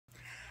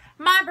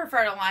My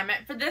preferred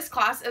alignment for this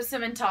class of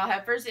Simmental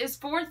heifers is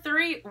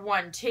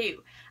 4-3-1-2.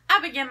 I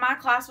begin my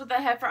class with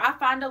a heifer I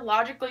find to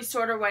logically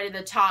sort her way to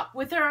the top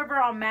with her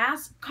overall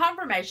mass,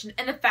 conformation,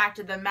 and the fact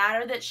of the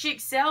matter that she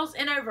excels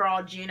in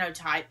overall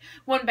genotype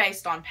when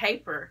based on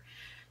paper.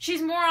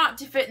 She's more apt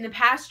to fit in the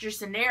pasture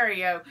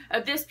scenario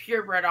of this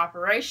purebred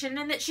operation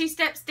in that she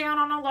steps down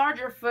on a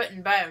larger foot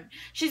and bone.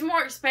 She's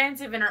more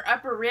expansive in her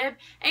upper rib,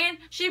 and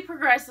she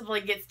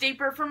progressively gets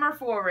deeper from her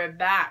forerib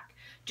back.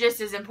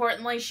 Just as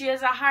importantly, she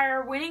has a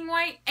higher weaning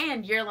weight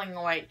and yearling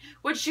weight,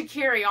 which should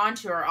carry on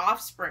to her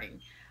offspring.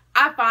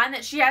 I find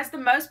that she has the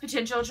most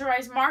potential to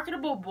raise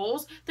marketable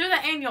bulls through the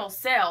annual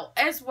sale,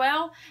 as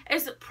well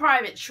as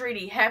private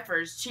treaty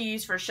heifers to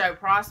use for show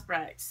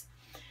prospects.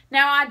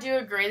 Now, I do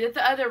agree that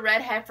the other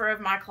red heifer of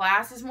my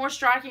class is more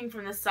striking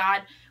from the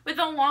side with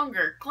a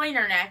longer,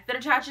 cleaner neck that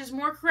attaches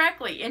more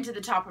correctly into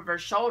the top of her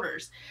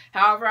shoulders.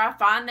 However, I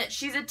find that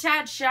she's a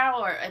tad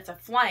shallower at the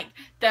flank,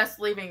 thus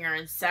leaving her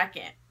in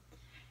second.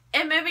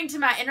 In moving to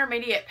my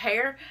intermediate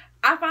pair,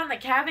 I find the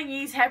calving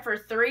ease heifer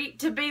 3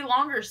 to be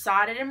longer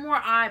sided and more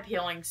eye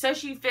appealing, so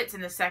she fits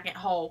in the second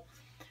hole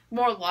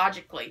more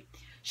logically.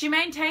 She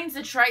maintains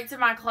the traits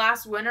of my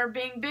class winner,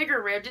 being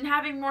bigger ribbed and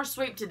having more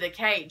sweep to the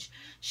cage.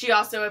 She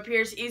also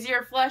appears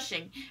easier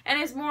flushing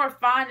and is more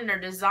refined in her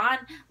design,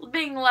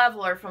 being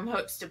leveler from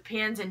hooks to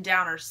pins and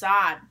down her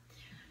side.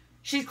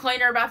 She's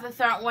cleaner about the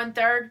front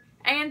 1/3,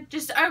 and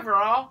just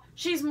overall,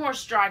 she's more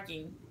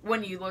striking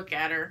when you look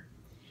at her.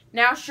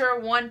 Now sure,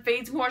 one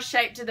feeds more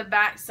shape to the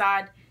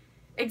backside,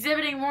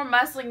 exhibiting more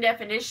muscling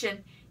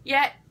definition,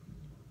 yet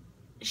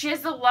she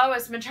has the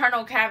lowest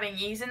maternal calving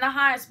ease and the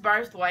highest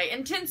birth weight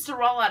and tends to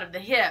roll out of the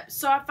hip,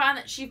 so I find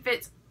that she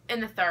fits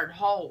in the third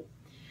hole.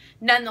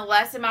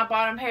 Nonetheless, in my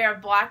bottom pair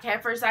of black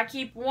heifers, I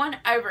keep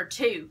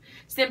 1/2.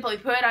 Simply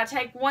put, I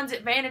take one's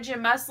advantage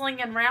in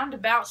muscling and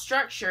roundabout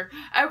structure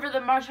over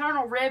the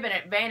maternal rib and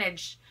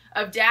advantage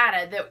of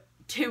data that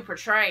 2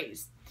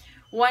 portrays.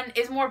 One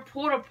is more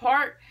pulled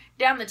apart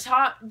down the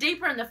top,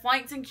 deeper in the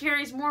flanks, and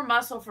carries more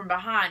muscle from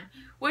behind,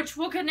 which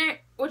will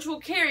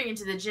carry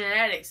into the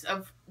genetics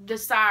of the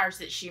sires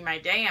that she may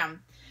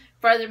dam.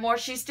 Furthermore,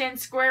 she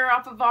stands square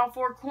off of all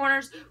 4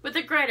 corners with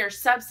a greater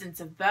substance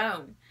of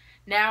bone.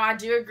 Now, I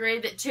do agree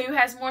that 2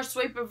 has more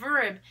sweep of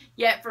rib,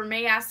 yet for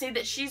me, I see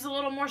that she's a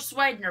little more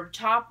swayed in her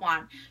top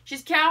line.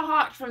 She's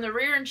cow-hocked from the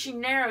rear and she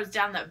narrows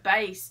down the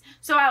base,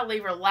 so I'll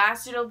leave her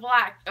last due to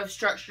lack of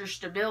structure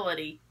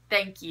stability.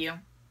 Thank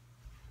you.